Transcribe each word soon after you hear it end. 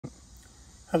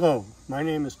Hello, my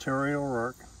name is Terry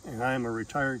O'Rourke, and I am a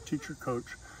retired teacher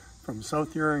coach from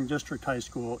South Erin District High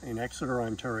School in Exeter,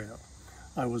 Ontario.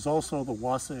 I was also the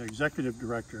OFSAA Executive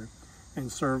Director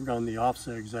and served on the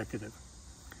OFSAA Executive.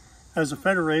 As a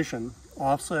federation,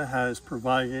 OFSAA has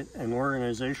provided an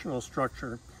organizational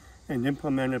structure and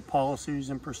implemented policies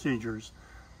and procedures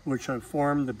which have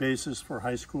formed the basis for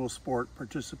high school sport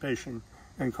participation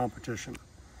and competition.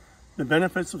 The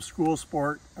benefits of school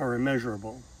sport are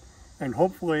immeasurable, and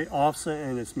hopefully OFSAA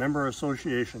and its member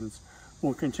associations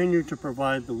will continue to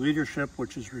provide the leadership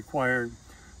which is required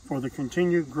for the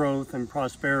continued growth and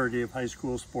prosperity of high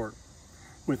school sport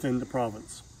within the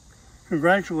province.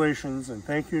 Congratulations and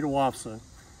thank you to OFSAA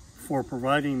for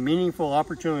providing meaningful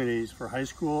opportunities for high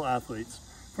school athletes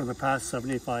for the past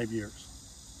 75 years.